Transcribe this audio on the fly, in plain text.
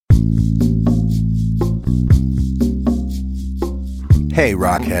Hey,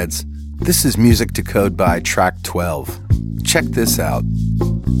 Rockheads. This is Music to Code by Track 12. Check this out.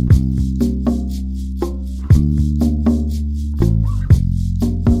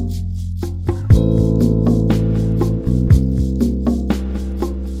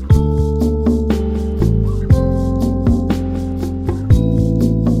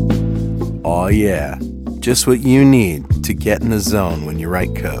 Oh yeah, just what you need to get in the zone when you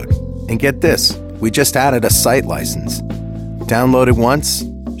write code. And get this, we just added a site license. Download it once,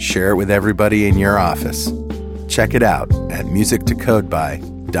 share it with everybody in your office. Check it out at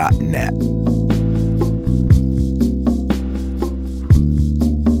musictocodeby.net.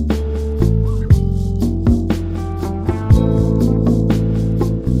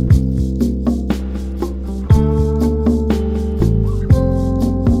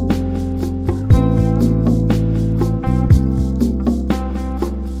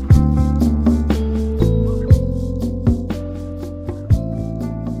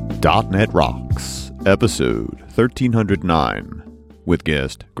 .NET Rocks, episode 1309, with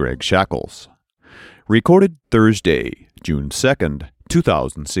guest Greg Shackles. Recorded Thursday, June 2nd,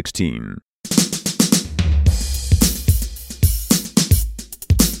 2016.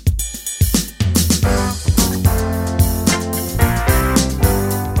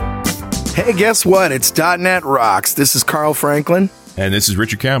 Hey, guess what? It's .NET Rocks. This is Carl Franklin. And this is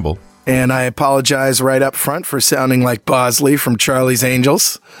Richard Campbell. And I apologize right up front for sounding like Bosley from Charlie's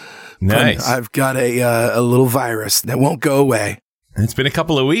Angels. Nice. I've got a little virus that won't go away. It's been a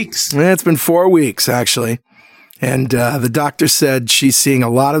couple of weeks. It's been 4 weeks, actually. And the doctor said she's seeing a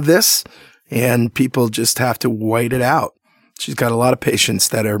lot of this, and people just have to wait it out. She's got a lot of patients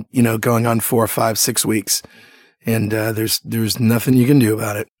that are, going on 4, 5, 6 weeks. And there's nothing you can do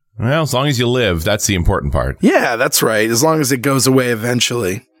about it. Well, as long as you live, that's the important part. Yeah, that's right. As long as it goes away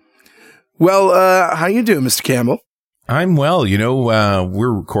eventually. Well, how you doing, Mr. Campbell? I'm well. We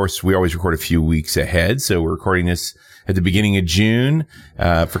always record a few weeks ahead. So we're recording this at the beginning of June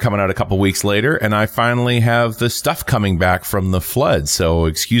for coming out a couple weeks later. And I finally have the stuff coming back from the flood. So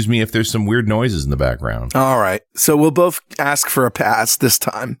excuse me if there's some weird noises in the background. All right. So we'll both ask for a pass this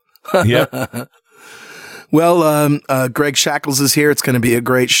time. Yep. Well, Greg Shackles is here. It's going to be a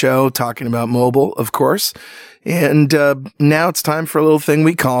great show talking about mobile, of course. And now it's time for a little thing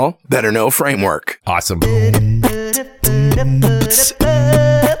we call Better Know Framework. Awesome.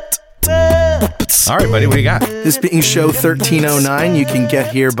 All right, buddy, what do you got? This being show 1309, you can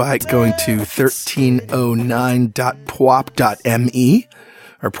get here by going to 1309.pwop.me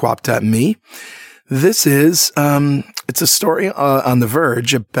or pwop.me. This is, it's a story on The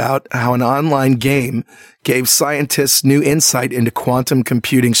Verge about how an online game gave scientists new insight into quantum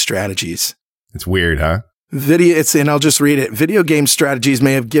computing strategies. It's weird, huh? And I'll just read it. Video game strategies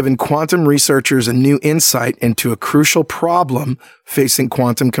may have given quantum researchers a new insight into a crucial problem facing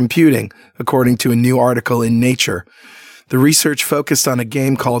quantum computing, according to a new article in Nature. The research focused on a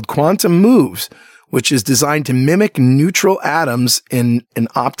game called Quantum Moves, which is designed to mimic neutral atoms in an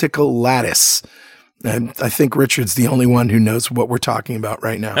optical lattice. I think Richard's the only one who knows what we're talking about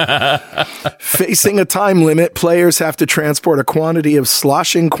right now. Facing a time limit, players have to transport a quantity of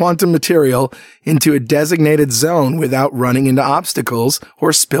sloshing quantum material into a designated zone without running into obstacles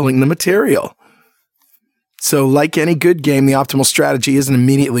or spilling the material. So, like any good game, the optimal strategy isn't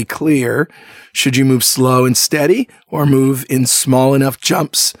immediately clear. Should you move slow and steady or move in small enough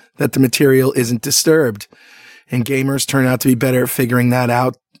jumps that the material isn't disturbed? And gamers turn out to be better at figuring that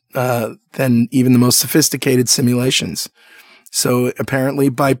out than even the most sophisticated simulations. So apparently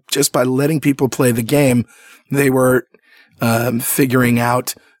by letting people play the game, they were figuring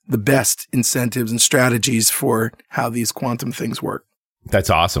out the best incentives and strategies for how these quantum things work. That's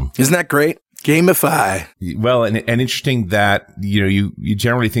awesome. Isn't that great? Gamify. Well, and interesting that, you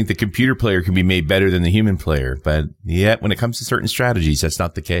generally think the computer player can be made better than the human player, but yet when it comes to certain strategies, that's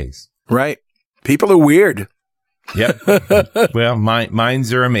not the case. Right. People are weird. Yep. Well,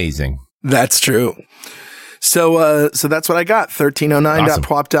 minds are amazing. That's true. So that's what I got.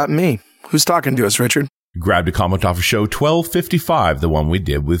 1309.pwop.me. Who's talking to us, Richard? Grabbed a comment off of show 1255, the one we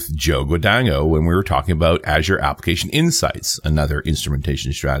did with Joe Guadagno when we were talking about Azure Application Insights, another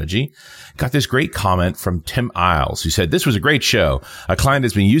instrumentation strategy. Got this great comment from Tim Isles, who said, "This was a great show. A client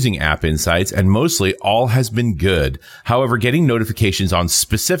has been using App Insights and mostly all has been good. However, getting notifications on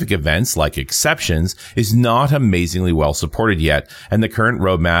specific events like exceptions is not amazingly well supported yet, and the current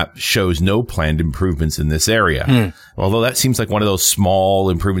roadmap shows no planned improvements in this area." Although that seems like one of those small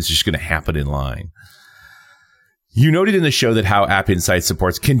improvements just going to happen in line. You noted in the show that how App Insights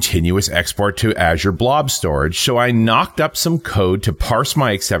supports continuous export to Azure Blob Storage, so I knocked up some code to parse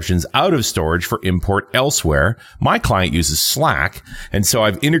my exceptions out of storage for import elsewhere. My client uses Slack, and so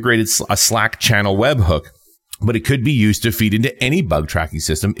I've integrated a Slack channel webhook, but it could be used to feed into any bug tracking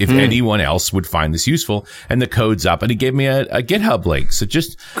system if anyone else would find this useful. And the code's up, and he gave me a GitHub link. So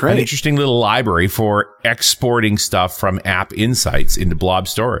just an interesting little library for exporting stuff from App Insights into Blob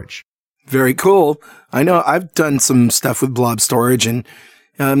Storage. Very cool. I know I've done some stuff with blob storage, and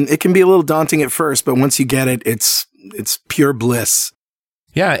it can be a little daunting at first, but once you get it, it's pure bliss.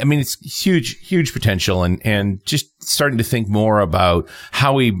 Yeah, I mean, it's huge potential, and just starting to think more about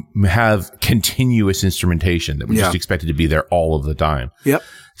how we have continuous instrumentation that we just expected to be there all of the time. Yep.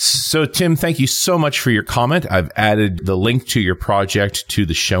 So, Tim, thank you so much for your comment. I've added the link to your project to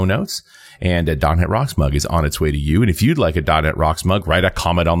the show notes. And a .NET Rocks mug is on its way to you. And if you'd like a .NET Rocks mug, write a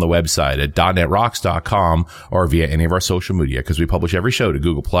comment on the website at .NETRocks.com or via any of our social media, because we publish every show to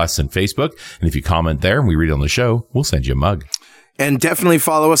Google Plus and Facebook. And if you comment there and we read it on the show, we'll send you a mug. And definitely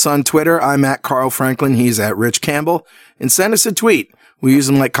follow us on Twitter. I'm at Carl Franklin. He's at Rich Campbell. And send us a tweet. We use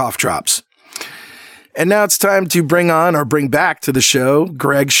them like cough drops. And now it's time to bring back to the show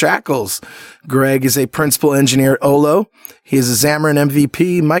Greg Shackles. Greg is a principal engineer at Olo. He is a Xamarin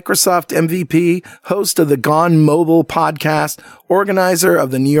MVP, Microsoft MVP, host of the Gone Mobile podcast, organizer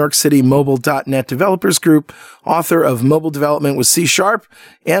of the New York City Mobile.net Developers Group, author of Mobile Development with C#,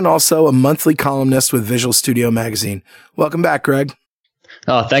 and also a monthly columnist with Visual Studio Magazine. Welcome back, Greg.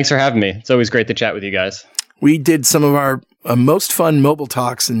 Oh, thanks for having me. It's always great to chat with you guys. We did some of our most fun mobile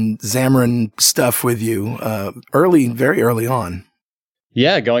talks and Xamarin stuff with you very early on.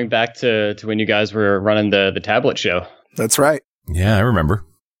 Yeah, going back to when you guys were running the tablet show. That's right. Yeah, I remember.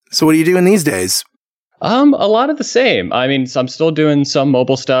 So what are you doing these days? A lot of the same. I mean, I'm still doing some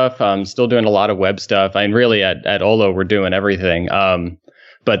mobile stuff. I'm still doing a lot of web stuff. I mean, really at Olo, we're doing everything.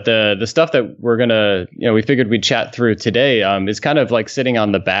 But the stuff that we're going to, we figured we'd chat through today is kind of like sitting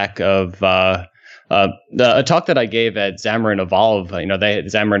on the back of a talk that I gave at Xamarin Evolve.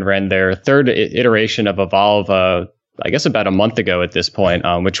 Xamarin ran their third iteration of Evolve, I guess about a month ago at this point,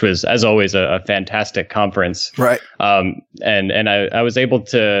 which was, as always, a fantastic conference. Right. And I was able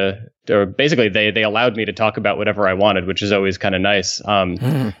to, or basically they allowed me to talk about whatever I wanted, which is always kind of nice.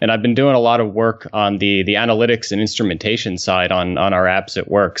 And I've been doing a lot of work on the analytics and instrumentation side on our apps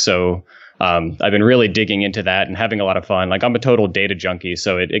at work. So I've been really digging into that and having a lot of fun. Like, I'm a total data junkie,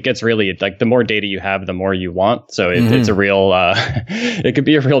 so it gets really, like, the more data you have, the more you want. So it's a real, it could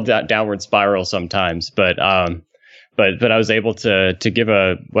be a real downward spiral sometimes. But I was able to give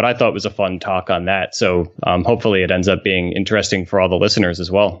what I thought was a fun talk on that. So hopefully it ends up being interesting for all the listeners as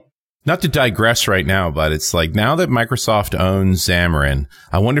well. Not to digress right now, but it's like, now that Microsoft owns Xamarin,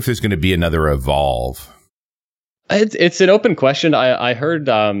 I wonder if there's going to be another Evolve. It's an open question. I heard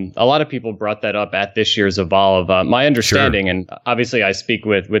a lot of people brought that up at this year's Evolve. My understanding, and obviously I speak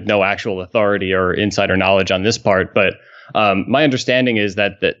with no actual authority or insider knowledge on this part, but my understanding is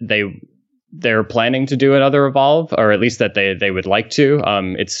that they're planning to do another Evolve, or at least that they would like to.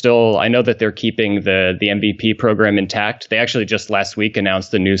 It's still, I know that they're keeping the MVP program intact. They actually just last week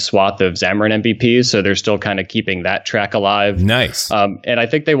announced the new swath of Xamarin MVPs, so they're still kind of keeping that track alive. Nice. And I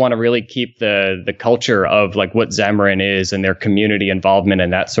think they want to really keep the culture of like what Xamarin is and their community involvement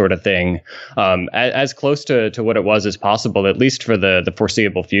and that sort of thing as close to what it was as possible, at least for the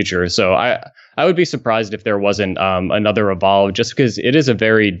foreseeable future. So I would be surprised if there wasn't another Evolve, just because it is a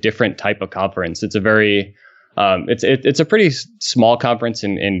very different type of conference. It's a very it's a pretty small conference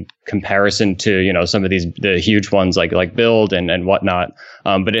in comparison to some of the huge ones like Build and whatnot.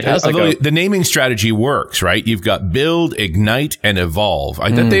 But it has the naming strategy works, right? You've got Build, Ignite, and Evolve.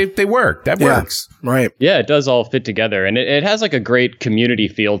 They work. That works, right? Yeah, it does all fit together, and it has like a great community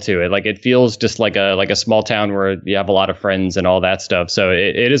feel to it. Like, it feels just like a small town where you have a lot of friends and all that stuff. So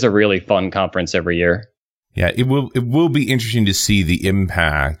it is a really fun conference every year. Yeah, it will be interesting to see the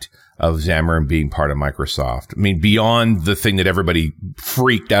impact of Xamarin being part of Microsoft. I mean, beyond the thing that everybody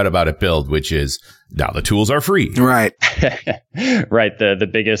freaked out about at Build, which is now the tools are free. Right. Right. The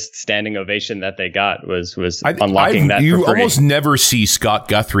biggest standing ovation that they got was unlocking that for free. You almost never see Scott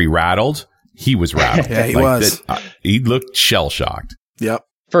Guthrie rattled. He was rattled. Yeah, he was. He looked shell-shocked. Yep.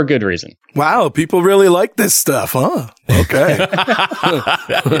 For good reason. Wow, people really like this stuff, huh? Okay.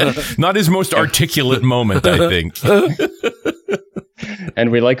 Not his most articulate moment, I think. And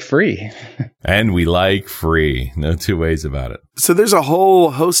we like free. And we like free. No two ways about it. So there's a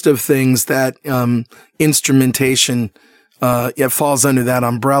whole host of things that instrumentation falls under that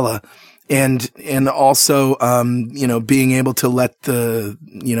umbrella. and also, being able to let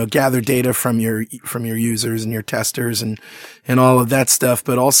gather data from your users and your testers and all of that stuff,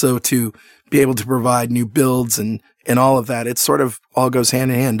 but also to be able to provide new builds and all of that. It sort of all goes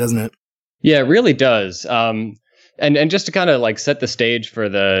hand in hand, doesn't it? Yeah, it really does. And just to kind of like set the stage for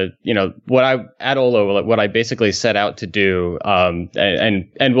what I basically set out to do,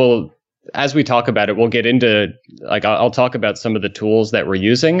 and we'll, as we talk about it, we'll get into, like, I'll talk about some of the tools that we're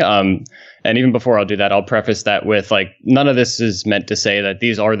using. And even before I'll do that, I'll preface that with, like, none of this is meant to say that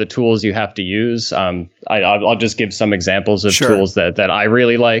these are the tools you have to use. I'll just give some examples of tools that I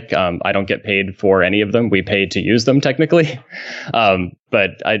really like. I don't get paid for any of them. We pay to use them technically.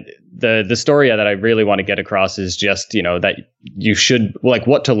 But the story that I really want to get across is just, that you should, like,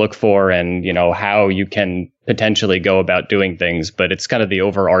 what to look for and, how you can potentially go about doing things. But it's kind of the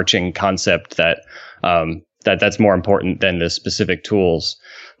overarching concept that's more important than the specific tools.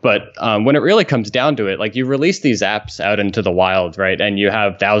 But when it really comes down to it, like, you release these apps out into the wild, right? And you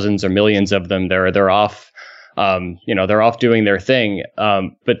have thousands or millions of them. They're off. They're off doing their thing.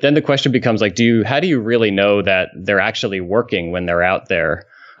 But then the question becomes, like, how do you really know that they're actually working when they're out there?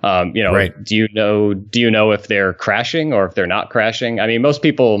 Right. Do you know if they're crashing or if they're not crashing? I mean, most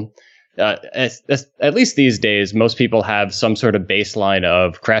people, at least these days, most people have some sort of baseline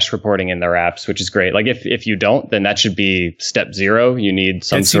of crash reporting in their apps, which is great. Like, if you don't, then that should be step zero. You need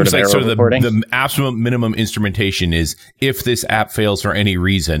some sort of error reporting. The absolute minimum instrumentation is, if this app fails for any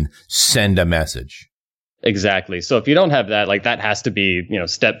reason, send a message. Exactly. So if you don't have that, like, that has to be,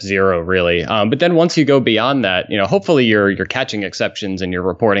 step zero, really. But then once you go beyond that, hopefully you're catching exceptions and you're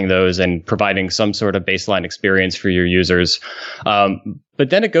reporting those and providing some sort of baseline experience for your users. But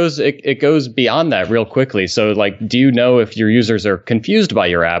then it goes beyond that real quickly. So, like, do you know if your users are confused by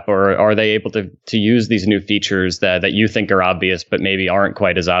your app, or are they able to use these new features that you think are obvious but maybe aren't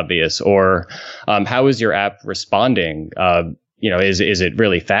quite as obvious? Or how is your app responding? Is it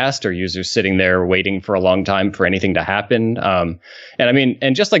really fast? Are users sitting there waiting for a long time for anything to happen?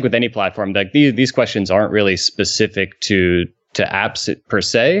 And just like with any platform, like, these questions aren't really specific to apps per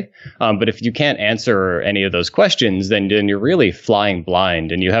se. But if you can't answer any of those questions, then you're really flying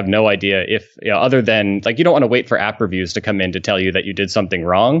blind, and you have no idea if, other than, like, you don't want to wait for app reviews to come in to tell you that you did something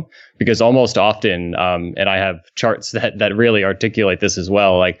wrong, because almost often, and I have charts that really articulate this as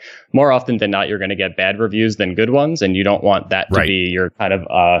well, like, more often than not, you're going to get bad reviews than good ones, and you don't want that to be your kind of,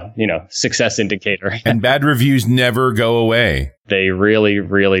 success indicator. And bad reviews never go away. They really,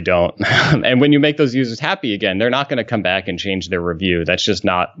 really don't. And when you make those users happy again, they're not going to come back and change their review. That's just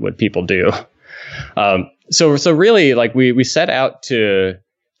not what people do. So really, like, we set out to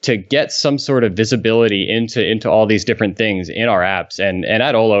get some sort of visibility into all these different things in our apps. And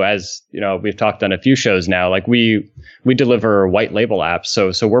at Olo, as we've talked on a few shows now, like, we deliver white label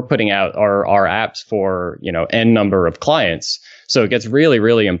apps. So we're putting out our apps for, N number of clients. So it gets really,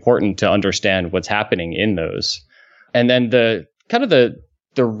 really important to understand what's happening in those. And then the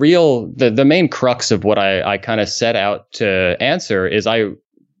main crux of what I kind of set out to answer is,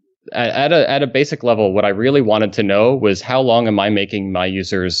 at a basic level, what I really wanted to know was, how long am I making my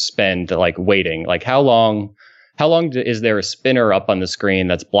users spend, like, waiting? Like, how long is there a spinner up on the screen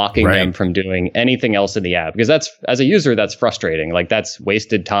that's blocking them from doing anything else in the app? Because as a user, that's frustrating. Like, that's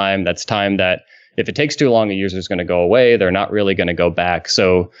wasted time. That's time that, if it takes too long, a user's going to go away. They're not really going to go back.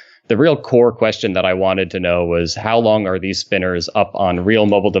 So the real core question that I wanted to know was, how long are these spinners up on real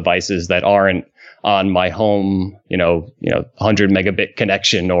mobile devices that aren't on my home, 100 megabit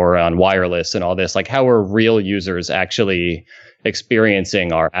connection, or on wireless and all this? Like, how are real users actually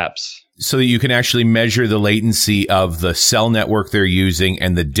experiencing our apps? So that you can actually measure the latency of the cell network they're using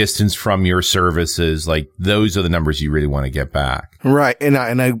and the distance from your services. Like, those are the numbers you really want to get back. Right. And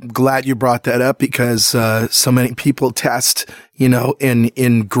I'm glad you brought that up, because so many people test,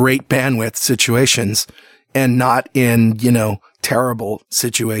 in great bandwidth situations and not in, terrible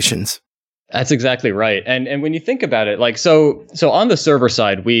situations. That's exactly right. And when you think about it, like, so on the server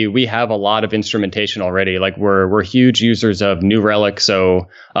side, we have a lot of instrumentation already. Like, we're huge users of New Relic. So,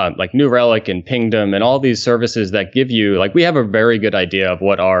 like New Relic and Pingdom and all these services that give you, like, we have a very good idea of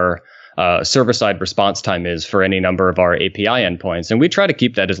what our server side response time is for any number of our API endpoints. And we try to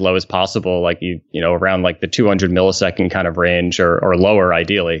keep that as low as possible, like, around like the 200 millisecond kind of range, or lower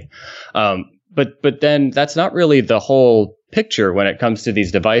ideally. But then that's not really the whole picture when it comes to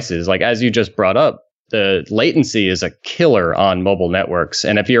these devices. Like, as you just brought up, the latency is a killer on mobile networks.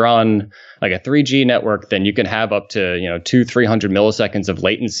 And if you're on like a 3G network, then you can have up to, 200-300 milliseconds of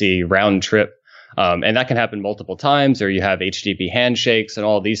latency round trip. And that can happen multiple times, or you have HTTP handshakes, and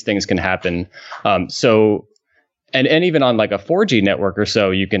all these things can happen. And even on like a 4G network or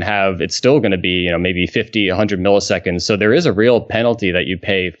so, you can have, it's still going to be, maybe 50, 100 milliseconds. So there is a real penalty that you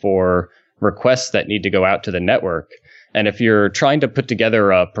pay for requests that need to go out to the network. And if you're trying to put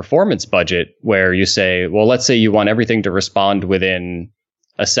together a performance budget where you say, well, let's say you want everything to respond within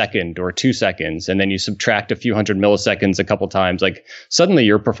a second or 2 seconds, and then you subtract a few hundred milliseconds a couple times, like suddenly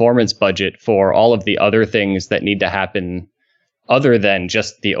your performance budget for all of the other things that need to happen other than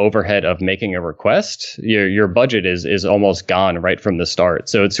just the overhead of making a request, your budget is almost gone right from the start.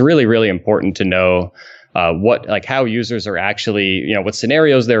 So it's really, really important to know how users are actually, what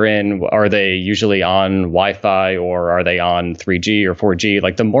scenarios they're in. Are they usually on Wi-Fi or are they on 3G or 4G?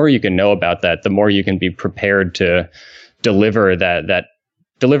 Like the more you can know about that, the more you can be prepared to deliver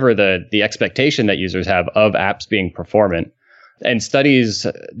the expectation that users have of apps being performant. And studies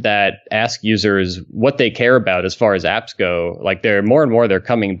that ask users what they care about as far as apps go, like they're more and more, they're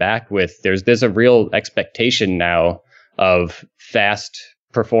coming back with there's a real expectation now of fast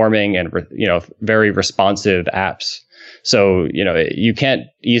performing and very responsive apps. So you can't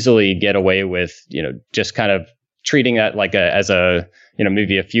easily get away with just kind of treating that like as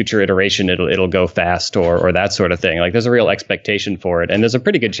maybe a future iteration, it'll go fast or that sort of thing. Like there's a real expectation for it. And there's a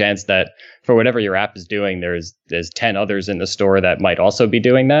pretty good chance that for whatever your app is doing, there's 10 others in the store that might also be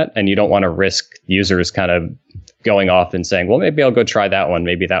doing that. And you don't want to risk users kind of going off and saying, well, maybe I'll go try that one.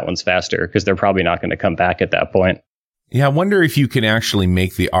 Maybe that one's faster, because they're probably not going to come back at that point. Yeah, I wonder if you can actually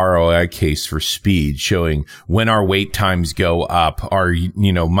make the ROI case for speed, showing when our wait times go up, our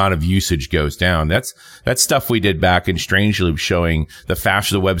amount of usage goes down. That's stuff we did back in Strange Loop, showing the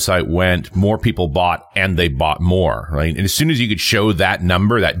faster the website went, more people bought, and they bought more, right? And as soon as you could show that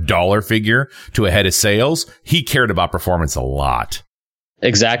number, that dollar figure to a head of sales, he cared about performance a lot.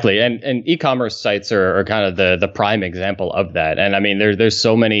 Exactly. And e-commerce sites are kind of the prime example of that. And I mean, there's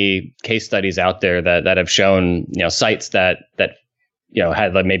so many case studies out there that have shown, sites that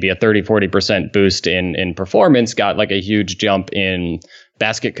had like maybe a 30-40% boost in performance, got like a huge jump in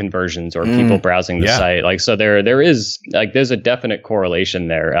basket conversions or people browsing the site. Like, so there is like, there's a definite correlation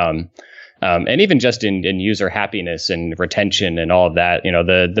there. And even just in user happiness and retention and all of that,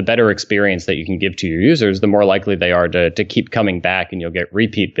 the better experience that you can give to your users, the more likely they are to keep coming back, and you'll get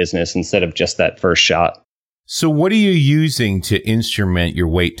repeat business instead of just that first shot. So what are you using to instrument your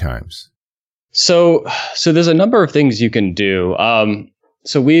wait times? So there's a number of things you can do.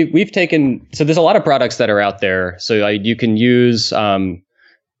 So there's a lot of products that are out there. So you can use,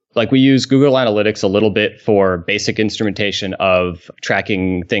 we use Google Analytics a little bit for basic instrumentation of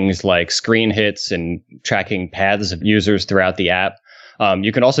tracking things like screen hits and tracking paths of users throughout the app.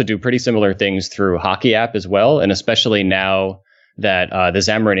 You can also do pretty similar things through Hockey app as well. And especially now that the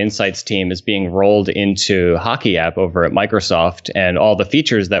Xamarin Insights team is being rolled into Hockey app over at Microsoft, and all the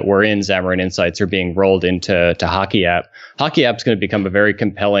features that were in Xamarin Insights are being rolled into Hockey app. Hockey app is going to become a very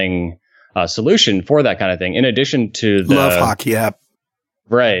compelling solution for that kind of thing. In addition to love Hockey app.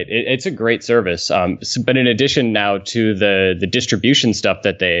 Right. It's a great service. But in addition now to the distribution stuff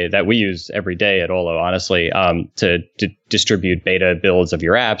that we use every day at Olo, honestly, to distribute beta builds of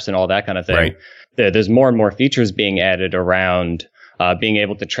your apps and all that kind of thing, right. There's more and more features being added around being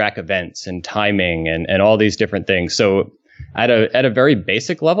able to track events and timing and all these different things. So at a very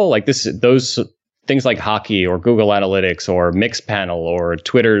basic level, like those things like Hockey or Google Analytics or Mixpanel or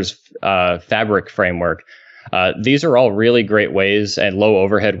Twitter's Fabric framework, these are all really great ways and low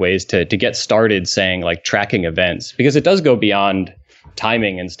overhead ways to get started saying like tracking events, because it does go beyond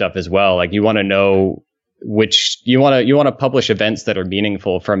timing and stuff as well. Like you want to know which you want to publish events that are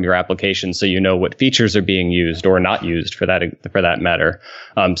meaningful from your application, so you know what features are being used or not used for that matter.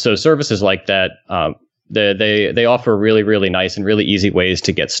 So services like that, they offer really, really nice and really easy ways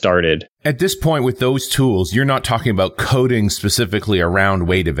to get started. At this point with those tools, you're not talking about coding specifically around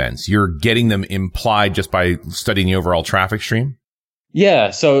wait events. You're getting them implied just by studying the overall traffic stream?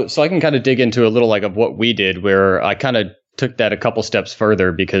 Yeah. So I can kind of dig into a little like of what we did, where I kind of took that a couple steps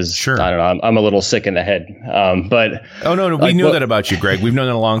further because I don't know, I'm a little sick in the head. But oh no, we know that about you, Greg. We've known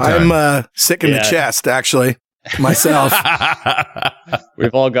that a long time. I'm sick in the chest, actually, myself.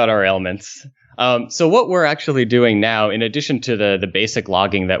 We've all got our ailments. So what we're actually doing now, in addition to the basic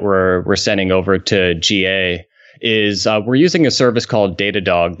logging that we're sending over to GA, is we're using a service called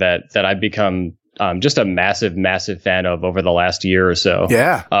Datadog that I've become just a massive, massive fan of over the last year or so.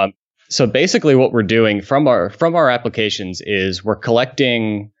 Yeah. So basically what we're doing from our applications is we're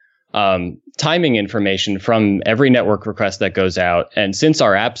collecting timing information from every network request that goes out. And since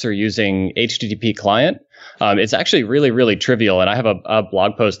our apps are using HTTP client, it's actually really, really trivial. And I have a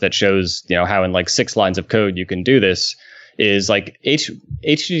blog post that shows, how in like 6 lines of code you can do this. is like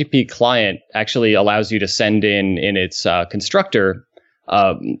HTTP client actually allows you to send in its constructor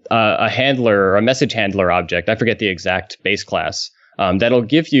a handler or a message handler object. I forget the exact base class. That'll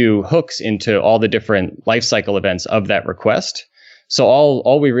give you hooks into all the different lifecycle events of that request. So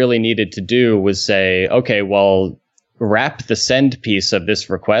all we really needed to do was say, okay, well, wrap the send piece of this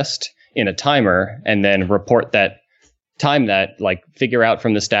request in a timer and then report that, time that, like figure out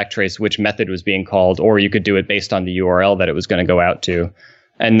from the stack trace which method was being called, or you could do it based on the URL that it was going to go out to,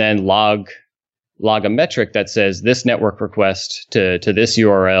 and then log a metric that says this network request to this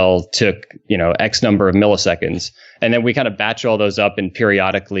URL took, X number of milliseconds. And then we kind of batch all those up and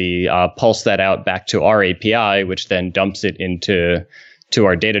periodically pulse that out back to our API, which then dumps it into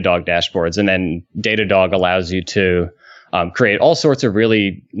our Datadog dashboards. And then Datadog allows you to create all sorts of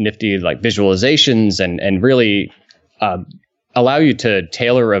really nifty like visualizations and really allow you to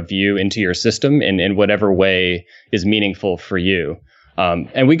tailor a view into your system in whatever way is meaningful for you.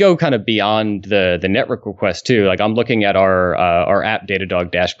 And we go kind of beyond the network request too. Like I'm looking at our app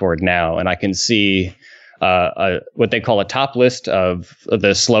Datadog dashboard now, and I can see what they call a top list of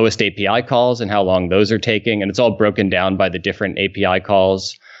the slowest API calls and how long those are taking. And it's all broken down by the different API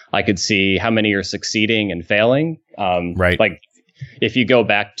calls. I could see how many are succeeding and failing. Right. Like if you go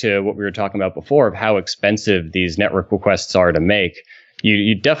back to what we were talking about before of how expensive these network requests are to make,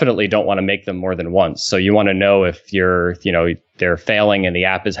 you definitely don't want to make them more than once. So you want to know if they're failing and the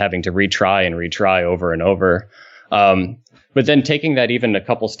app is having to retry over and over. But then taking that even a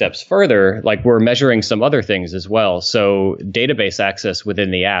couple steps further, like we're measuring some other things as well. So database access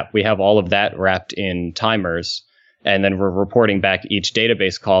within the app, we have all of that wrapped in timers. And then we're reporting back each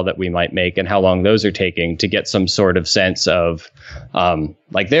database call that we might make and how long those are taking to get some sort of sense of,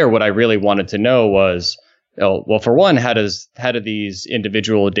 what I really wanted to know was, well, for one, how do these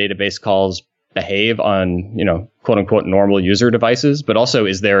individual database calls behave on, quote unquote, normal user devices? But also,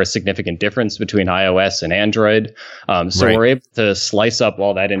 is there a significant difference between iOS and Android? So Right. we're able to slice up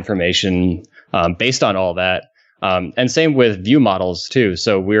all that information based on all that. And same with view models too.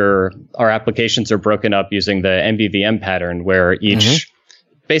 So our applications are broken up using the MVVM pattern, where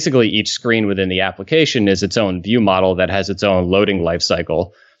basically each screen within the application is its own view model that has its own loading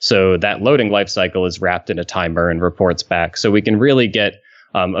lifecycle. So that loading lifecycle is wrapped in a timer and reports back. So we can really get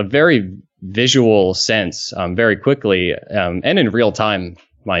a very visual sense very quickly and in real time,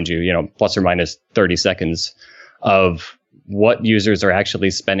 mind you, plus or minus 30 seconds of what users are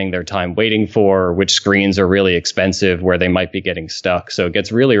actually spending their time waiting for, which screens are really expensive, where they might be getting stuck. So it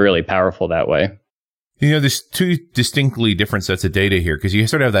gets really, really powerful that way. There's two distinctly different sets of data here, because you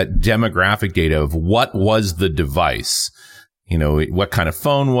sort of have that demographic data of what was the device. What kind of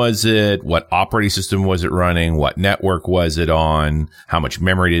phone was it? What operating system was it running? What network was it on? How much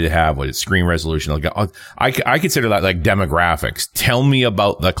memory did it have? What its screen resolution? I consider that like demographics. Tell me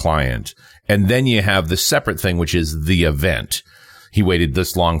about the client. And then you have the separate thing, which is the event. He waited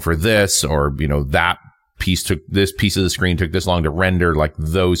this long for this, or, that piece of the screen took this long to render, like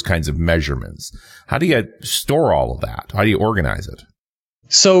those kinds of measurements. How do you store all of that? How do you organize it?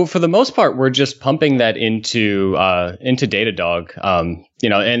 So for the most part, we're just pumping that into Datadog.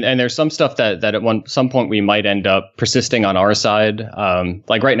 And there's some stuff that at some point we might end up persisting on our side.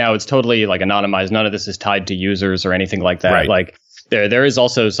 Like right now, it's totally like anonymized. None of this is tied to users or anything like that. Right. Like there is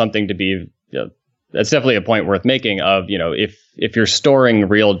also something to be, that's definitely a point worth making of, if you're storing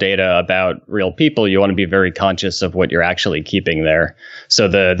real data about real people, you want to be very conscious of what you're actually keeping there. So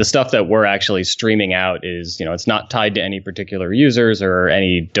the stuff that we're actually streaming out is, it's not tied to any particular users or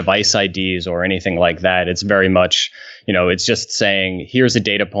any device IDs or anything like that. It's very much, it's just saying, here's a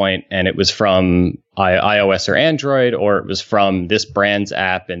data point and it was from iOS or Android, or it was from this brand's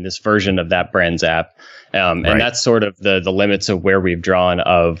app and this version of that brand's app. And that's sort of the limits of where we've drawn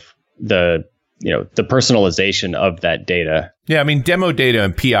of the personalization of that data. Yeah, I mean, demo data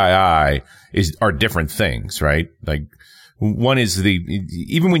and PII are different things, right? Like one is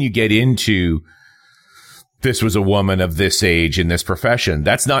even when you get into this was a woman of this age in this profession,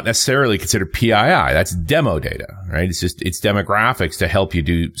 that's not necessarily considered PII. That's demo data, right? It's demographics to help you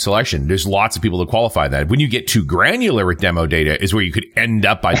do selection. There's lots of people that qualify that. When you get too granular with demo data is where you could end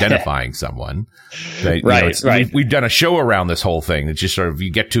up identifying someone. Right. Right. We've done a show around this whole thing. It's just sort of,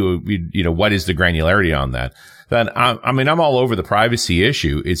 you get to, what is the granularity on that? Then, I'm all over the privacy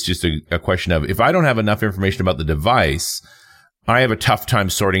issue. It's just a question of, if I don't have enough information about the device, I have a tough time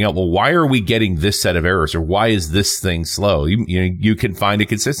sorting out, well, why are we getting this set of errors, or why is this thing slow? You can find a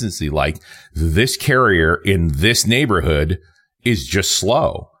consistency, like this carrier in this neighborhood is just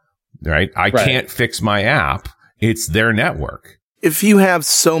slow, right? I can't fix my app. It's their network. If you have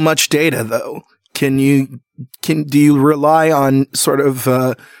so much data, though, do you rely on sort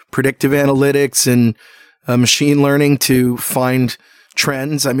of predictive analytics and machine learning to find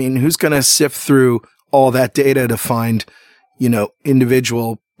trends? I mean, who's going to sift through all that data to find,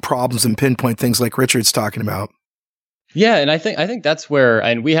 individual problems and pinpoint things like Richard's talking about? Yeah, and I think that's where,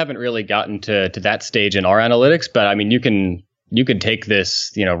 and we haven't really gotten to that stage in our analytics, but I mean, you can take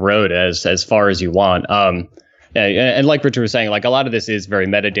this, road as far as you want. And like Richard was saying, like a lot of this is very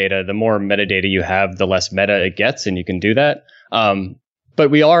metadata. The more metadata you have, the less meta it gets, and you can do that. But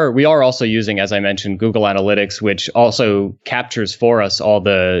we are also using, as I mentioned, Google Analytics, which also captures for us all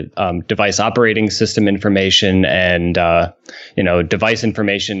the device operating system information and device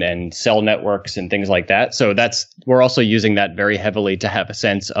information and cell networks and things like that. So we're also using that very heavily to have a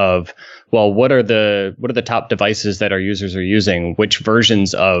sense of, well, what are the top devices that our users are using? Which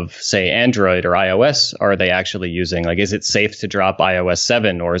versions of, say, Android or iOS are they actually using? Like, is it safe to drop iOS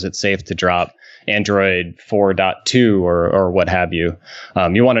 7 or is it safe to drop Android 4.2 or what have you?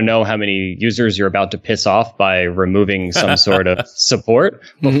 You want to know how many users you're about to piss off by removing some sort of support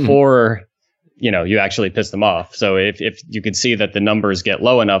before you actually piss them off. So if you can see that the numbers get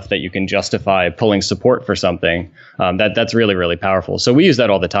low enough that you can justify pulling support for something, that's really, really powerful. So we use that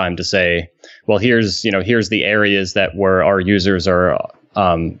all the time to say, well, here's the areas that where our users are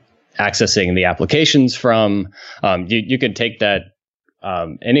accessing the applications from. You could take that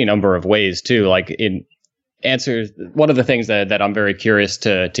any number of ways too. Like in answers, one of the things that I'm very curious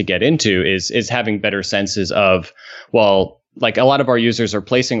to get into is having better senses of, well, like a lot of our users are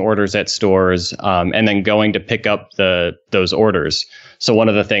placing orders at stores and then going to pick up those orders. So one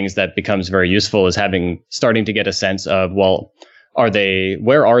of the things that becomes very useful is starting to get a sense of, well,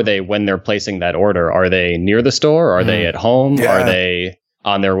 where are they when they're placing that order? Are they near the store? Are they at home? Yeah. Are they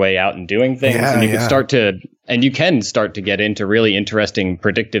on their way out and doing things? Yeah, and you can start to get into really interesting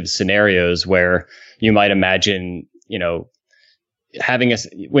predictive scenarios where you might imagine,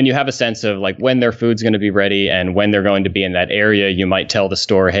 when you have a sense of like when their food's going to be ready and when they're going to be in that area, you might tell the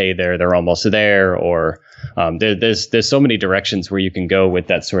store, hey, they're almost there, or there's so many directions where you can go with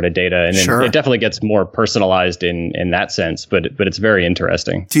that sort of data, and sure. It definitely gets more personalized in that sense, but it's very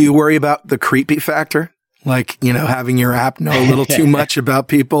interesting. Do you worry about the creepy factor? Like, having your app know a little too much about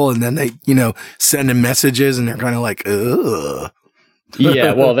people, and then they, send them messages and they're kind of like, ugh.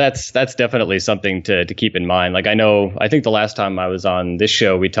 Yeah, well, that's definitely something to keep in mind. Like, I think the last time I was on this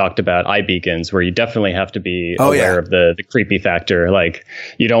show, we talked about iBeacons, where you definitely have to be aware of the creepy factor. Like,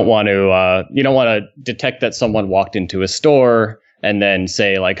 you don't want to detect that someone walked into a store and then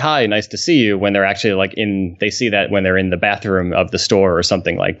say like, hi, nice to see you, when they're actually like they see that when they're in the bathroom of the store or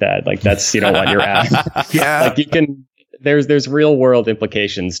something like that. Like, you don't want your app. Yeah. Like, there's real world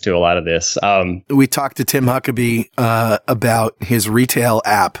implications to a lot of this. We talked to Tim Huckabee about his retail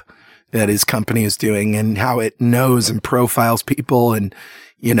app that his company is doing and how it knows and profiles people, and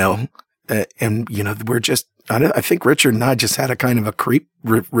we're just, I think Richard and I just had a kind of a creep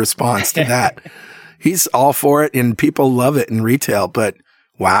response to that. He's all for it and people love it in retail, but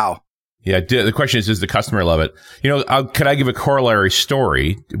wow. Yeah. The question is, does the customer love it? Could I give a corollary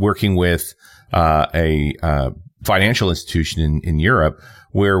story working with a financial institution in Europe,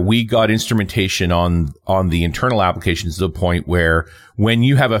 where we got instrumentation on the internal applications to the point where when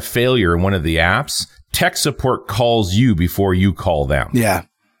you have a failure in one of the apps, tech support calls you before you call them. Yeah.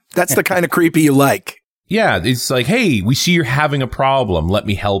 That's the kind of creepy you like. Yeah, it's like, hey, we see you're having a problem. Let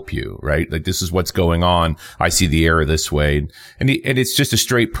me help you, right? Like, this is what's going on. I see the error this way. And it's just a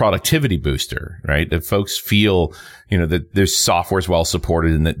straight productivity booster, right? That folks feel, that their software is well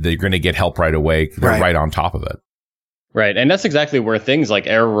supported and that they're going to get help right away. They're right on top of it. Right. And that's exactly where things like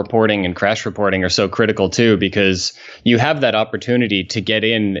error reporting and crash reporting are so critical too, because you have that opportunity to get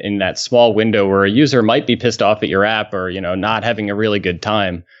in that small window where a user might be pissed off at your app or, not having a really good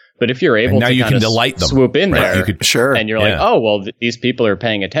time. But if you're able to kind of swoop in there, and you're like, oh, well, these people are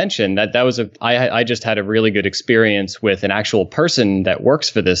paying attention. I just had a really good experience with an actual person that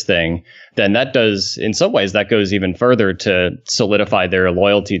works for this thing. Then in some ways, that goes even further to solidify their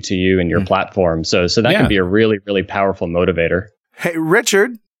loyalty to you and your platform. So that can be a really, really powerful motivator. Hey,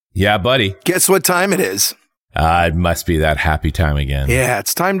 Richard. Yeah, buddy. Guess what time it is? It must be that happy time again. Yeah,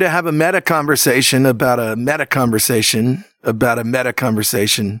 it's time to have a meta conversation about a meta conversation about a meta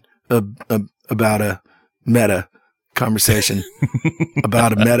conversation. About a meta conversation.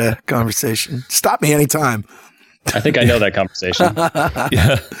 About a meta conversation. Stop me anytime. I think I know that conversation.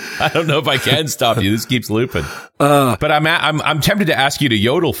 Yeah, I don't know if I can stop you. This keeps looping. But I'm tempted to ask you to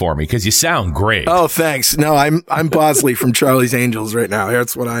yodel for me because you sound great. Oh, thanks. No, I'm Bosley from Charlie's Angels right now.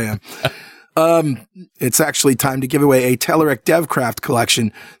 That's what I am. It's actually time to give away a Telerik DevCraft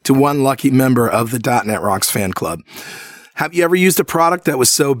collection to one lucky member of the .NET Rocks fan club. Have you ever used a product that was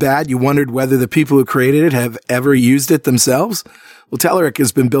so bad you wondered whether the people who created it have ever used it themselves? Well, Telerik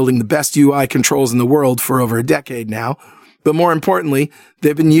has been building the best UI controls in the world for over a decade now, but more importantly,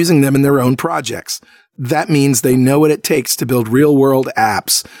 they've been using them in their own projects. That means they know what it takes to build real-world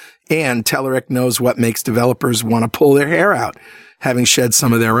apps, and Telerik knows what makes developers want to pull their hair out, having shed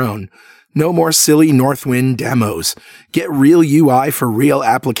some of their own. No more silly Northwind demos. Get real UI for real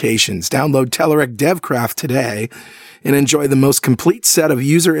applications. Download Telerik DevCraft today and enjoy the most complete set of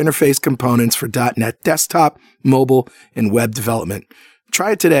user interface components for .NET desktop, mobile, and web development.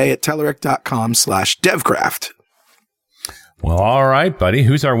 Try it today at telerik.com/devcraft. Well, all right, buddy.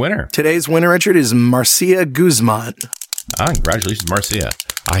 Who's our winner? Today's winner, Richard, is Marcia Guzman. Congratulations, Marcia.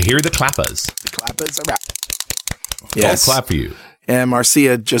 I hear the clappers. The clappers are out. Yes. I'll clap for you. And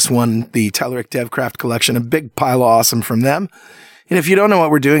Marcia just won the Telerik DevCraft collection. A big pile of awesome from them. And if you don't know what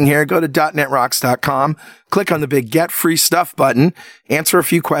we're doing here, go to .NETRocks.com, click on the big Get Free Stuff button, answer a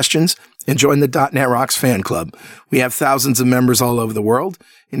few questions, and join the .NET Rocks fan club. We have thousands of members all over the world.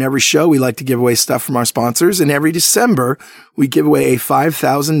 In every show, we like to give away stuff from our sponsors. And every December, we give away a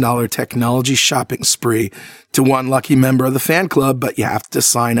 $5,000 technology shopping spree to one lucky member of the fan club, but you have to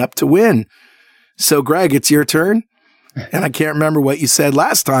sign up to win. So, Greg, it's your turn. And I can't remember what you said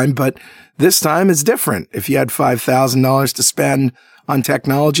last time, but this time is different. If you had $5,000 to spend on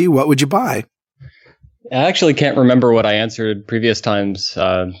technology, what would you buy? I actually can't remember what I answered previous times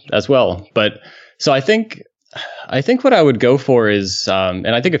as well. But so I think what I would go for is, and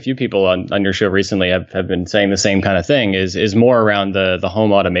I think a few people on your show recently have been saying the same kind of thing, is more around the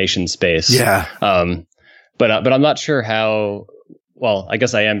home automation space. Yeah. But I'm not sure how. Well, I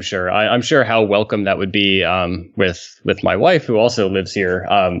guess I am sure. I'm sure how welcome that would be with my wife, who also lives here,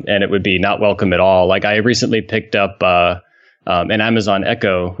 and it would be not welcome at all. Like, I recently picked up an Amazon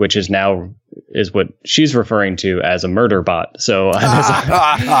Echo, which is what she's referring to as a murder bot. So,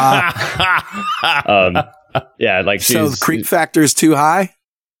 yeah, like, so the creep factor is too high.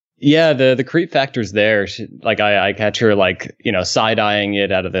 Yeah, the creep factor's there. I catch her, like, side-eyeing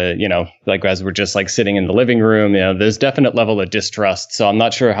it out of the, like, as we're just like sitting in the living room. There's definite level of distrust. So I'm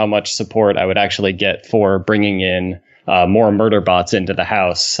not sure how much support I would actually get for bringing in more murder bots into the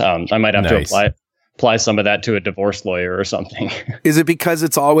house. I might have to apply some of that to a divorce lawyer or something. Is it because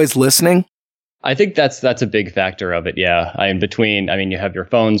it's always listening? I think that's a big factor of it. Yeah. You have your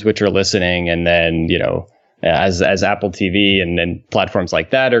phones, which are listening, and then, as Apple TV and platforms like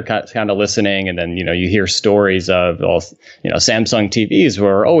that are kind of listening. And then, you hear stories of, Samsung TVs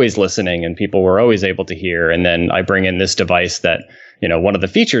were always listening and people were always able to hear. And then I bring in this device that, one of the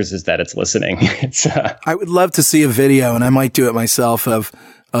features is that it's listening. I would love to see a video, and I might do it myself, of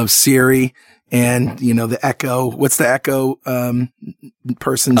Siri and, the Echo. What's the Echo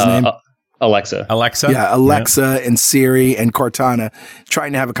person's name? Alexa. Yeah, Alexa and Siri and Cortana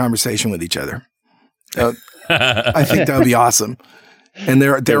trying to have a conversation with each other. I think that would be awesome. And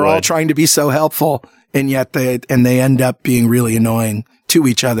they're all trying to be so helpful, and yet they end up being really annoying to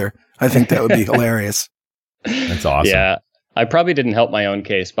each other. I think that would be hilarious. That's awesome. Yeah. I probably didn't help my own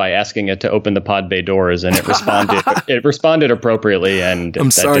case by asking it to open the pod bay doors, and it responded. It responded appropriate, and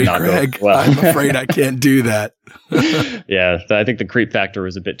I'm sorry, Greg. Well. I'm afraid I can't do that. Yeah, I think the creep factor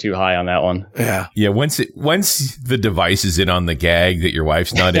was a bit too high on that one. Yeah. Once the device is in on the gag that your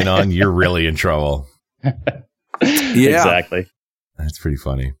wife's not in on, you're really in trouble. Yeah, exactly. That's pretty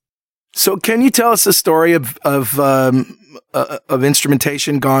funny. So, can you tell us a story of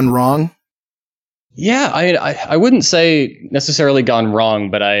instrumentation gone wrong? Yeah, I wouldn't say necessarily gone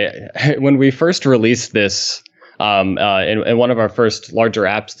wrong, but when we first released this, in one of our first larger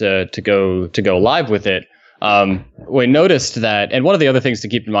apps to go live with it, we noticed that, and one of the other things to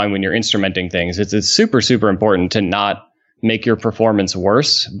keep in mind when you're instrumenting things, it's super, super important to not make your performance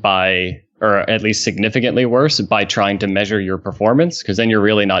worse or at least significantly worse by trying to measure your performance, because then you're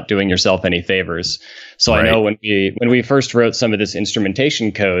really not doing yourself any favors. So right. I know when we first wrote some of this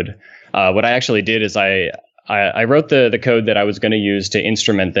instrumentation code, what I actually did is I wrote the code that I was going to use to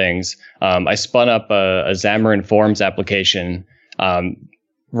instrument things. I spun up a Xamarin Forms application,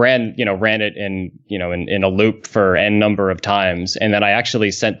 ran it in a loop for n number of times, and then I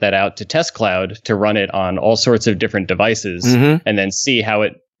actually sent that out to Test Cloud to run it on all sorts of different devices, and then see how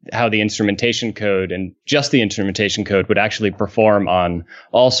the instrumentation code, and just the instrumentation code, would actually perform on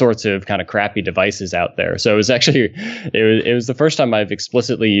all sorts of kind of crappy devices out there. So it was actually, it was the first time I've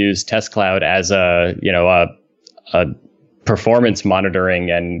explicitly used Test Cloud as a performance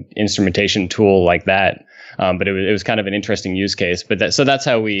monitoring and instrumentation tool like that. But it was kind of an interesting use case. But that's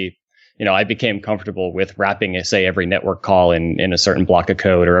how we I became comfortable with wrapping, say, every network call in a certain block of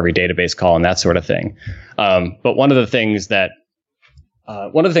code or every database call and that sort of thing. But one of the things that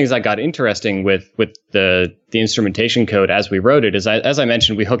got interesting with the instrumentation code as we wrote it is, as I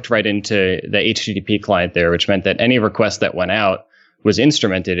mentioned, we hooked right into the HTTP client there, which meant that any request that went out was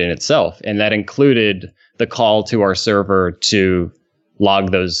instrumented in itself. And that included the call to our server to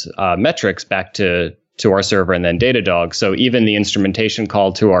log those metrics back to our server and then Datadog. So even the instrumentation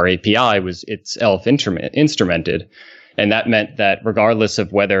call to our API was itself instrumented. And that meant that regardless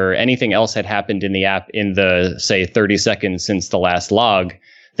of whether anything else had happened in the app in the, say, 30 seconds since the last log,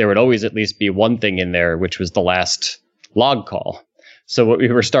 there would always at least be one thing in there, which was the last log call. So what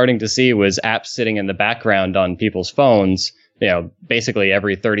we were starting to see was apps sitting in the background on people's phones, basically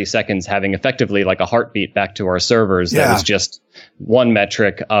every 30 seconds having effectively like a heartbeat back to our servers. That was just one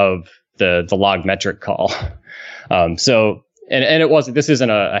metric of the log metric call. And it wasn't, this isn't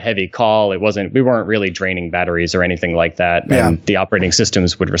a heavy call. We weren't really draining batteries or anything like that. Yeah. And the operating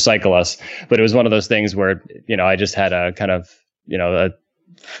systems would recycle us. But it was one of those things where, I just had a kind of,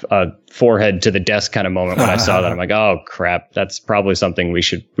 a forehead to the desk kind of moment when I saw that. I'm like, oh crap, that's probably something we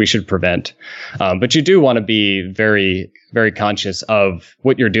should prevent. But you do want to be very, very conscious of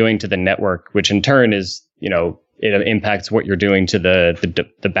what you're doing to the network, which in turn is, it impacts what you're doing to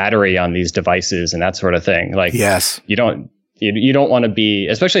the battery on these devices and that sort of thing. Like, yes, you don't want to be,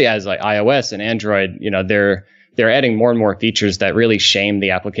 especially as like iOS and Android, they're adding more and more features that really shame the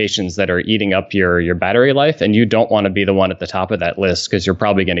applications that are eating up your battery life. And you don't want to be the one at the top of that list because you're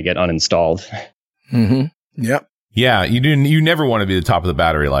probably going to get uninstalled. Mm-hmm. Yep. Yeah. You never want to be the top of the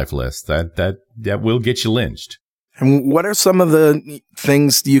battery life list. That will get you lynched. And what are some of the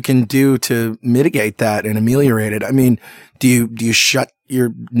things you can do to mitigate that and ameliorate it? I mean, do you shut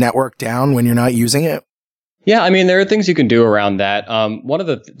your network down when you're not using it? Yeah, I mean, there are things you can do around that. One of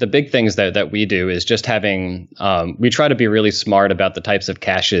the big things that we do is just having, we try to be really smart about the types of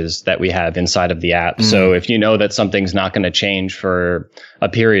caches that we have inside of the app. Mm. So if you know that something's not going to change for a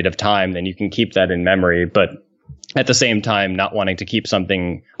period of time, then you can keep that in memory. But at the same time, not wanting to keep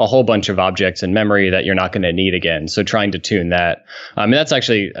a whole bunch of objects in memory that you're not going to need again. So trying to tune that. And that's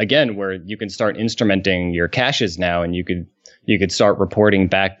actually, again, where you can start instrumenting your caches now, and you could start reporting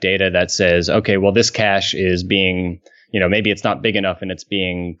back data that says, okay, well, this cache is being, maybe it's not big enough and it's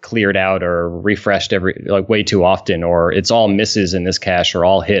being cleared out or refreshed way too often, or it's all misses in this cache or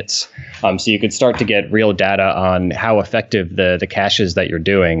all hits. So you could start to get real data on how effective the caches that you're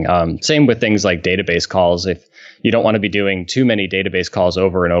doing. Same with things like database calls. If you don't want to be doing too many database calls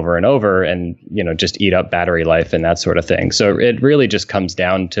over and over and over and, just eat up battery life and that sort of thing. So it really just comes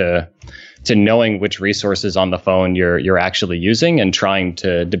down to knowing which resources on the phone you're actually using and trying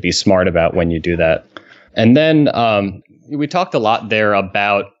to be smart about when you do that. And then we talked a lot there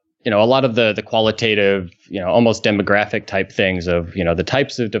about, a lot of the qualitative, almost demographic type things of, the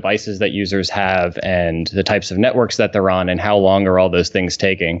types of devices that users have and the types of networks that they're on and how long are all those things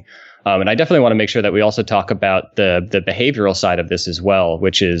taking. And I definitely want to make sure that we also talk about the behavioral side of this as well,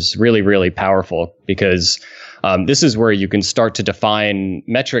 which is really, really powerful because this is where you can start to define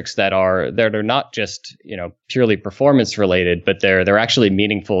metrics that are not just, purely performance related, but they're actually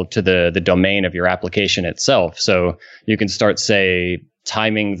meaningful to the domain of your application itself. So you can start, say,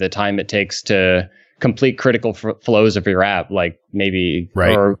 timing the time it takes to complete critical flows of your app, like maybe,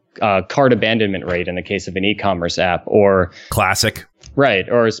 right, or cart abandonment rate in the case of an e-commerce app, or classic. Right.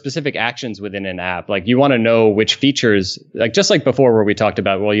 Or specific actions within an app. Like you want to know which features, like just like before where we talked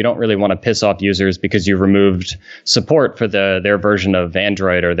about, well, you don't really want to piss off users because you removed support for their version of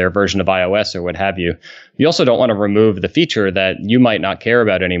Android or their version of iOS or what have you. You also don't want to remove the feature that you might not care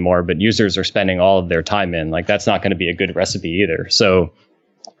about anymore, but users are spending all of their time in. Like that's not going to be a good recipe either. So,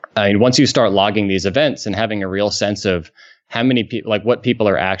 I mean, once you start logging these events and having a real sense of how many people, like what people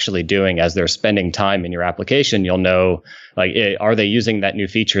are actually doing as they're spending time in your application, you'll know, like, are they using that new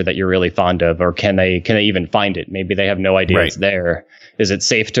feature that you're really fond of, or can they even find it? Maybe they have no idea It's there. Is it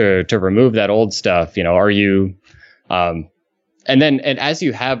safe to remove that old stuff? Are you, and as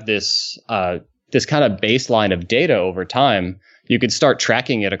you have this kind of baseline of data over time, you could start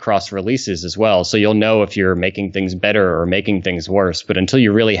tracking it across releases as well. So you'll know if you're making things better or making things worse. But until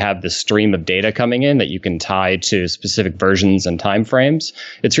you really have this stream of data coming in that you can tie to specific versions and timeframes,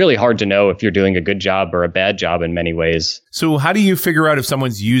 it's really hard to know if you're doing a good job or a bad job in many ways. So how do you figure out if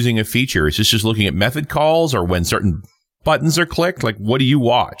someone's using a feature? Is this just looking at method calls or when certain buttons are clicked? Like, what do you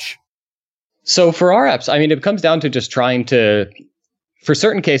watch? So for our apps, I mean, it comes down to just trying to... For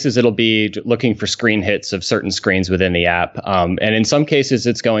certain cases, it'll be looking for screen hits of certain screens within the app. And in some cases,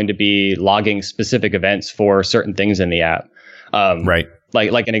 it's going to be logging specific events for certain things in the app. Right.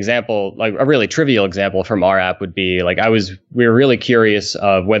 like an example, like a really trivial example from our app would be like we were really curious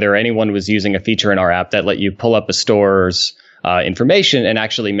of whether anyone was using a feature in our app that let you pull up a store's information and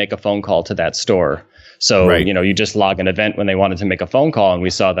actually make a phone call to that store. So, Right. you just log an event when they wanted to make a phone call, and we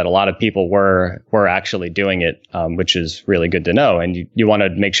saw that a lot of people were actually doing it, which is really good to know. And you want to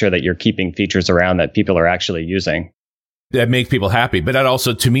make sure that you're keeping features around that people are actually using. That makes people happy. But that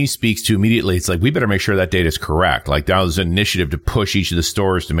also, to me, speaks to immediately, it's like, we better make sure that data is correct. Like, now there's an initiative to push each of the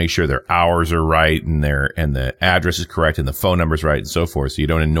stores to make sure their hours are right and the address is correct and the phone number is right and so forth. So you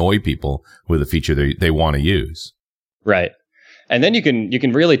don't annoy people with a feature they want to use. Right. And then you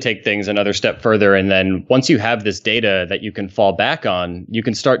can really take things another step further. And then once you have this data that you can fall back on, you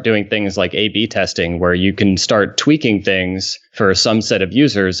can start doing things like A/B testing, where you can start tweaking things for some set of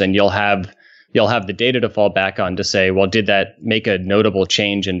users, and you'll have the data to fall back on to say, well, did that make a notable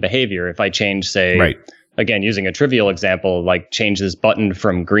change in behavior? If I change, say, Right. Again, using a trivial example, like change this button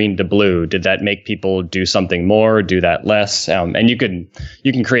from green to blue, did that make people do something more, do that less? And you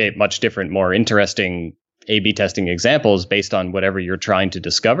can create much different, more interesting A/B testing examples based on whatever you're trying to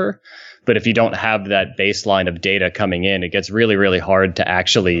discover. But if you don't have that baseline of data coming in, it gets really, really hard to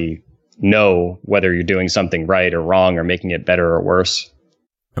actually know whether you're doing something right or wrong or making it better or worse.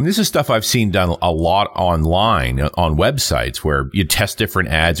 I mean, this is stuff I've seen done a lot online on websites where you test different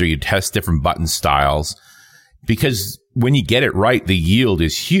ads or you test different button styles, because when you get it right, the yield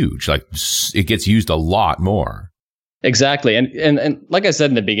is huge. Like, it gets used a lot more. Exactly. And like I said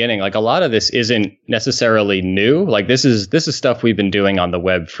in the beginning, like a lot of this isn't necessarily new. Like this is stuff we've been doing on the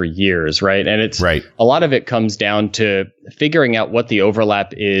web for years, right? And it's Right. A lot of it comes down to figuring out what the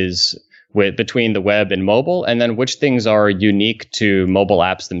overlap is between the web and mobile, and then which things are unique to mobile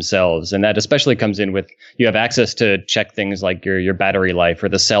apps themselves. And that especially comes in with, you have access to check things like your battery life or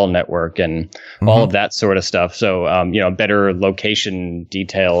the cell network and all of that sort of stuff. So, better location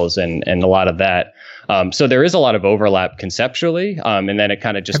details and a lot of that. So there is a lot of overlap conceptually. And then it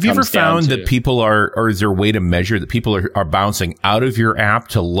kind of just Have you ever found that people or is there a way to measure that people are bouncing out of your app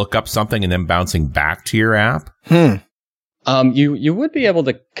to look up something and then bouncing back to your app? You would be able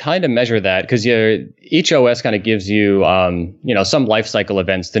to kind of measure that, because each OS kind of gives you, some life cycle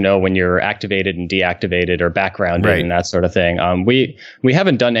events to know when you're activated and deactivated or backgrounded Right. and that sort of thing. We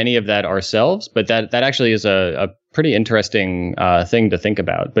haven't done any of that ourselves, but that actually is a pretty interesting thing to think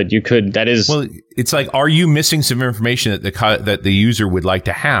about. But you could, that is... Well, it's like, are you missing some information that the user would like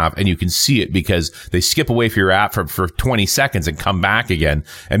to have? And you can see it because they skip away from your app for 20 seconds and come back again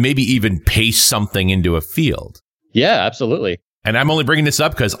and maybe even paste something into a field. Yeah, absolutely. And I'm only bringing this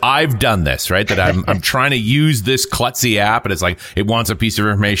up because I've done this, right? That I'm trying to use this klutzy app, and it's like, it wants a piece of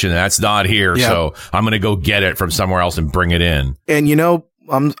information and that's not here. Yeah. So I'm going to go get it from somewhere else and bring it in.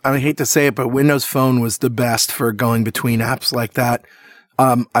 And I hate to say it, but Windows Phone was the best for going between apps like that.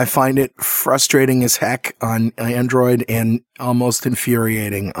 I find it frustrating as heck on Android and almost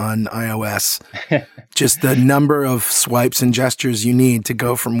infuriating on iOS. Just the number of swipes and gestures you need to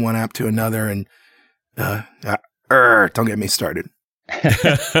go from one app to another. And don't get me started.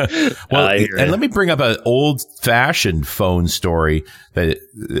 Well, and let me bring up an old-fashioned phone story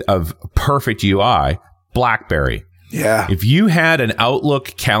of perfect UI, BlackBerry. Yeah. If you had an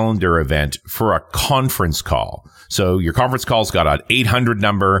Outlook calendar event for a conference call, so your conference call's got an 800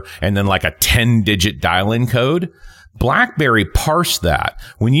 number and then like a 10-digit dial-in code, BlackBerry parsed that.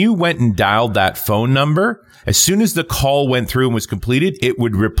 When you went and dialed that phone number, as soon as the call went through and was completed, it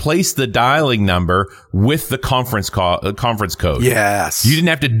would replace the dialing number with the conference code. Yes. You didn't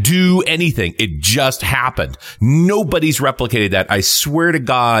have to do anything. It just happened. Nobody's replicated that. I swear to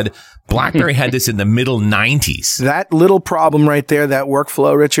God, BlackBerry had this in the middle 90s. That little problem right there, that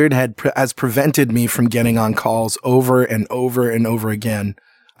workflow, Richard, has prevented me from getting on calls over and over and over again.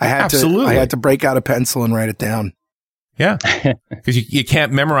 I had to break out a pencil and write it down. Yeah, because you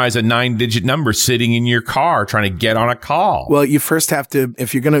can't memorize a 9-digit number sitting in your car trying to get on a call. Well, you first have to,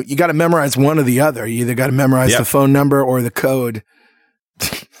 if you're you got to memorize one or the other. You either got to memorize the phone number or the code.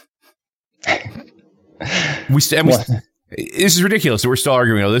 This is ridiculous that we're still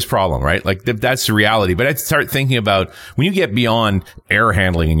arguing over this problem, right? Like that's the reality. But I start thinking about when you get beyond error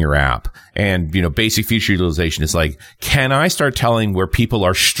handling in your app and, basic feature utilization, it's like, can I start telling where people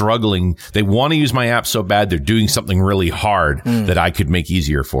are struggling? They want to use my app so bad. They're doing something really hard that I could make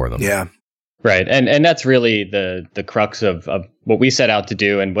easier for them. Yeah. Right. And that's really the crux of what we set out to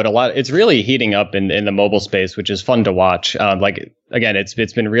do. And it's really heating up in the mobile space, which is fun to watch. Again,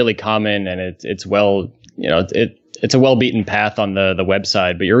 it's been really common and it's well, it's a well-beaten path on the web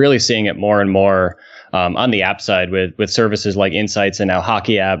side, but you're really seeing it more and more on the app side with services like Insights and now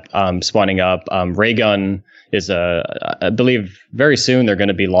Hockey app spawning up. Raygun is I believe very soon they're going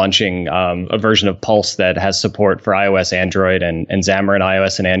to be launching a version of Pulse that has support for iOS, Android, and Xamarin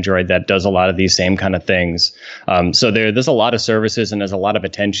iOS and Android that does a lot of these same kind of things. So there's a lot of services and there's a lot of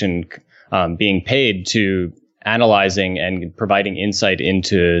attention being paid to analyzing and providing insight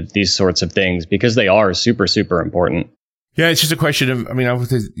into these sorts of things because they are super, super important. Yeah, it's just a question of,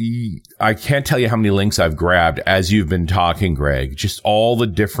 I can't tell you how many links I've grabbed as you've been talking, Greg, just all the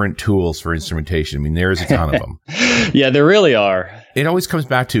different tools for instrumentation. I mean, there's a ton of them. Yeah, there really are. It always comes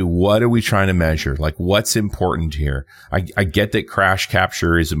back to what are we trying to measure? Like what's important here? I get that crash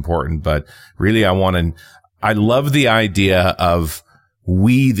capture is important, but really I love the idea of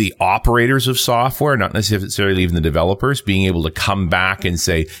we, the operators of software, not necessarily even the developers, being able to come back and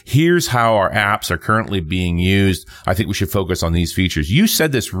say, here's how our apps are currently being used. I think we should focus on these features. You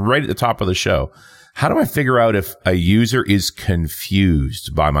said this right at the top of the show. How do I figure out if a user is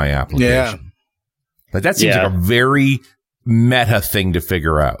confused by my application? Yeah. Like that seems like a very meta thing to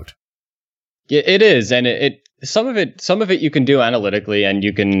figure out. It is. And some of it you can do analytically, and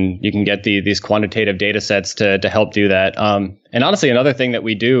you can get these quantitative data sets to help do that. And honestly, another thing that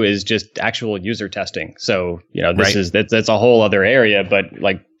we do is just actual user testing. So, that's a whole other area, but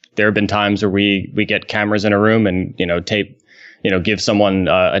like there have been times where we get cameras in a room and, give someone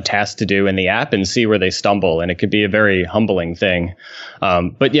a task to do in the app and see where they stumble. And it could be a very humbling thing.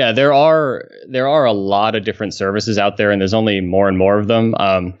 But yeah, there are a lot of different services out there, and there's only more and more of them.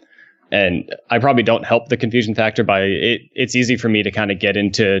 And I probably don't help the confusion factor by it. It's easy for me to kind of get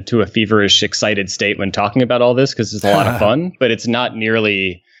into a feverish, excited state when talking about all this because it's a lot of fun, but it's not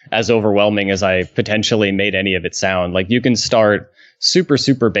nearly as overwhelming as I potentially made any of it sound. Like you can start super,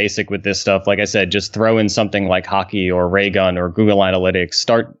 super basic with this stuff. Like I said, just throw in something like Hockey or Raygun or Google Analytics,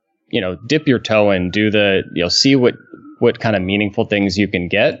 start, dip your toe in, do the, see what kind of meaningful things you can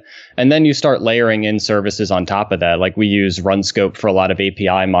get. And then you start layering in services on top of that. Like we use RunScope for a lot of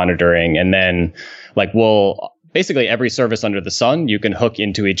API monitoring. And then basically every service under the sun, you can hook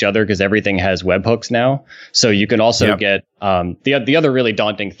into each other because everything has webhooks now. So you can also get the other really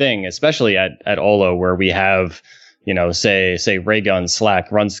daunting thing, especially at Olo, where we have, say Raygun,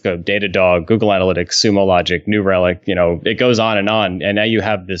 Slack, RunScope, Datadog, Google Analytics, Sumo Logic, New Relic, it goes on. And now you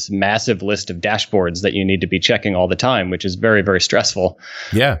have this massive list of dashboards that you need to be checking all the time, which is very, very stressful.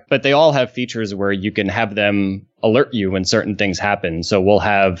 Yeah. But they all have features where you can have them alert you when certain things happen. So we'll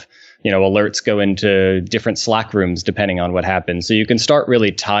have, alerts go into different Slack rooms depending on what happens. So you can start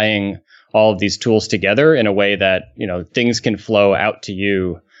really tying all of these tools together in a way that, things can flow out to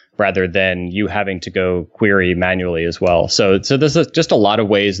you rather than you having to go query manually as well. So there's just a lot of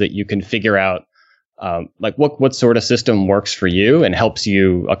ways that you can figure out like what sort of system works for you and helps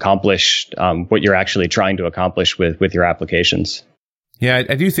you accomplish what you're actually trying to accomplish with your applications. Yeah,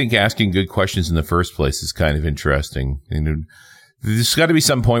 I do think asking good questions in the first place is kind of interesting. There's got to be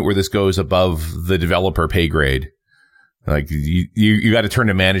some point where this goes above the developer pay grade. Like you got to turn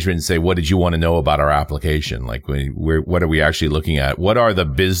to management and say, what did you want to know about our application? Like what are we actually looking at? What are the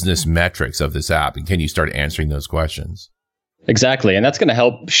business metrics of this app? And can you start answering those questions? Exactly. And that's going to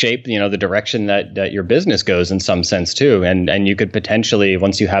help shape, the direction that your business goes in some sense too. And you could potentially,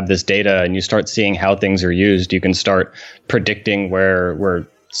 once you have this data and you start seeing how things are used, you can start predicting where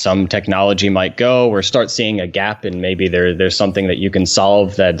some technology might go, or start seeing a gap and maybe there's something that you can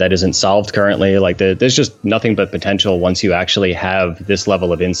solve that isn't solved currently. Like there's just nothing but potential once you actually have this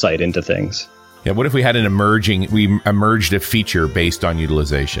level of insight into things. Yeah. What if we had we emerged a feature based on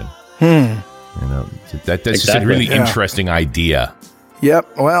utilization? That's just a really interesting idea.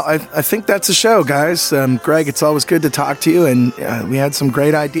 Yep. Well, I think that's a show, guys. Greg, it's always good to talk to you, and we had some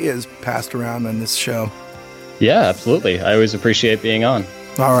great ideas passed around on this show. Yeah, absolutely. I always appreciate being on.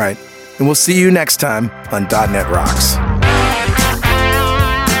 All right. And we'll see you next time on .NET Rocks.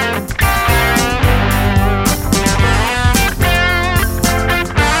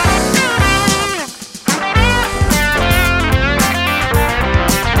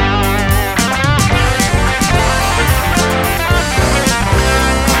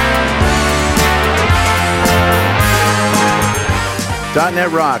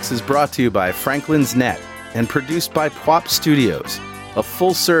 .NET Rocks is brought to you by Franklin's Net and produced by Pwop Studios, a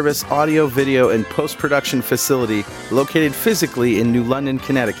full-service audio, video, and post-production facility located physically in New London,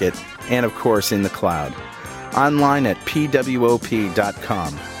 Connecticut, and of course in the cloud. Online at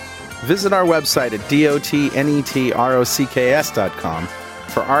pwop.com. Visit our website at dotnetrocks.com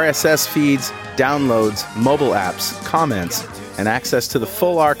for RSS feeds, downloads, mobile apps, comments, and access to the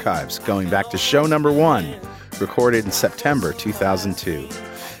full archives going back to show number 1, recorded in September 2002.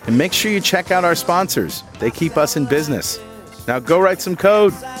 And make sure you check out our sponsors. They keep us in business. Now go write some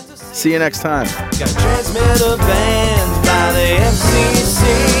code. See you next time. Got transmitter banned by the FCC.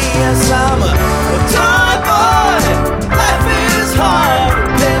 Yes, I'm a type of